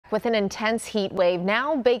With an intense heat wave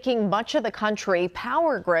now baking much of the country,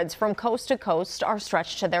 power grids from coast to coast are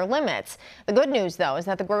stretched to their limits. The good news, though, is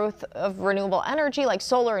that the growth of renewable energy like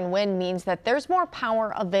solar and wind means that there's more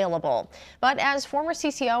power available. But as former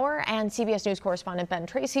CCOer and CBS News correspondent Ben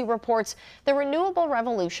Tracy reports, the renewable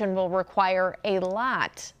revolution will require a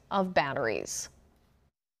lot of batteries.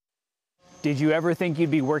 Did you ever think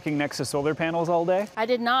you'd be working next to solar panels all day? I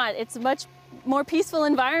did not. It's a much more peaceful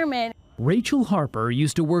environment. Rachel Harper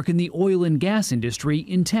used to work in the oil and gas industry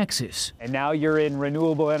in Texas. And now you're in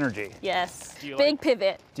renewable energy. Yes, big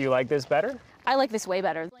pivot. Do you like this better? I like this way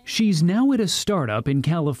better. She's now at a startup in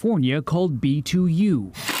California called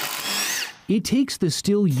B2U. It takes the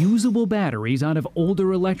still usable batteries out of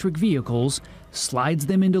older electric vehicles, slides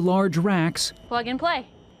them into large racks, Plug and play.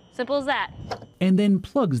 Simple as that. and then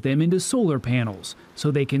plugs them into solar panels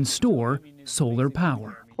so they can store solar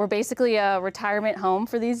power. We're basically a retirement home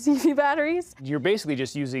for these EV batteries. You're basically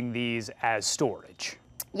just using these as storage.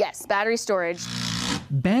 Yes, battery storage.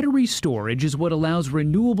 Battery storage is what allows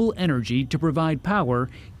renewable energy to provide power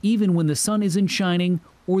even when the sun isn't shining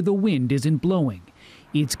or the wind isn't blowing.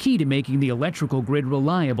 It's key to making the electrical grid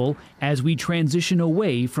reliable as we transition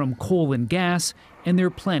away from coal and gas and their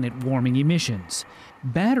planet-warming emissions.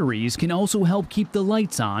 Batteries can also help keep the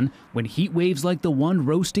lights on when heat waves like the one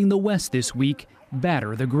roasting the West this week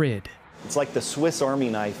batter the grid. It's like the Swiss Army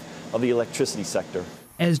knife of the electricity sector.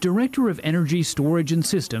 As Director of Energy Storage and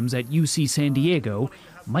Systems at UC San Diego,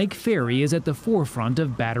 Mike Ferry is at the forefront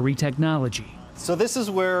of battery technology. So this is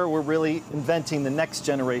where we're really inventing the next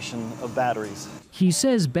generation of batteries. He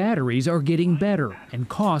says batteries are getting better and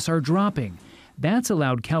costs are dropping. That's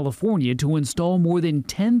allowed California to install more than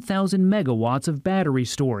 10,000 megawatts of battery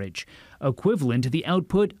storage, equivalent to the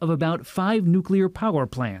output of about 5 nuclear power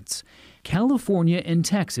plants. California and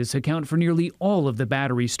Texas account for nearly all of the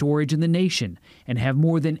battery storage in the nation and have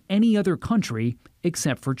more than any other country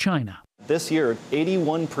except for China. This year,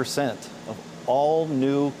 81% of all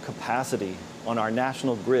new capacity on our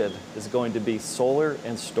national grid is going to be solar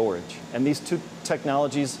and storage. And these two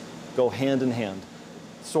technologies go hand in hand,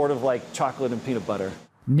 sort of like chocolate and peanut butter.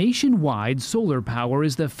 Nationwide, solar power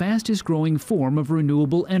is the fastest growing form of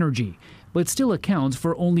renewable energy, but still accounts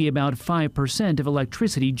for only about 5% of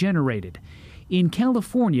electricity generated. In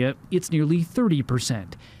California, it's nearly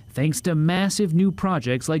 30%, thanks to massive new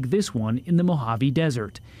projects like this one in the Mojave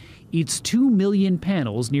Desert. Its 2 million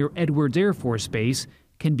panels near Edwards Air Force Base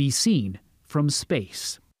can be seen from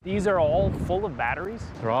space. These are all full of batteries?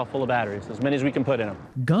 They're all full of batteries, as many as we can put in them.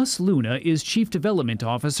 Gus Luna is Chief Development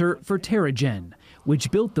Officer for TerraGen, which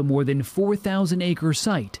built the more than 4,000-acre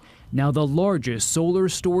site, now the largest solar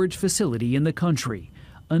storage facility in the country,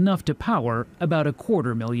 enough to power about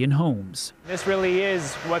 250,000 homes. This really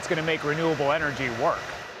is what's going to make renewable energy work.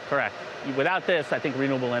 Correct. Without this, I think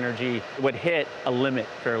renewable energy would hit a limit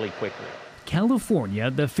fairly quickly. California,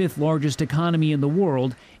 the 5th largest economy in the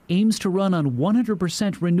world, aims to run on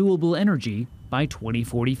 100% renewable energy by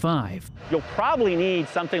 2045. You'll probably need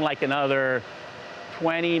something like another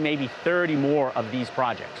 20, maybe 30 more of these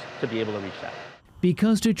projects to be able to reach that.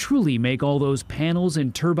 Because to truly make all those panels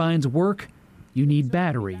and turbines work, you need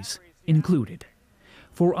batteries included.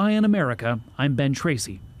 For Eye on America, I'm Ben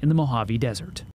Tracy in the Mojave Desert.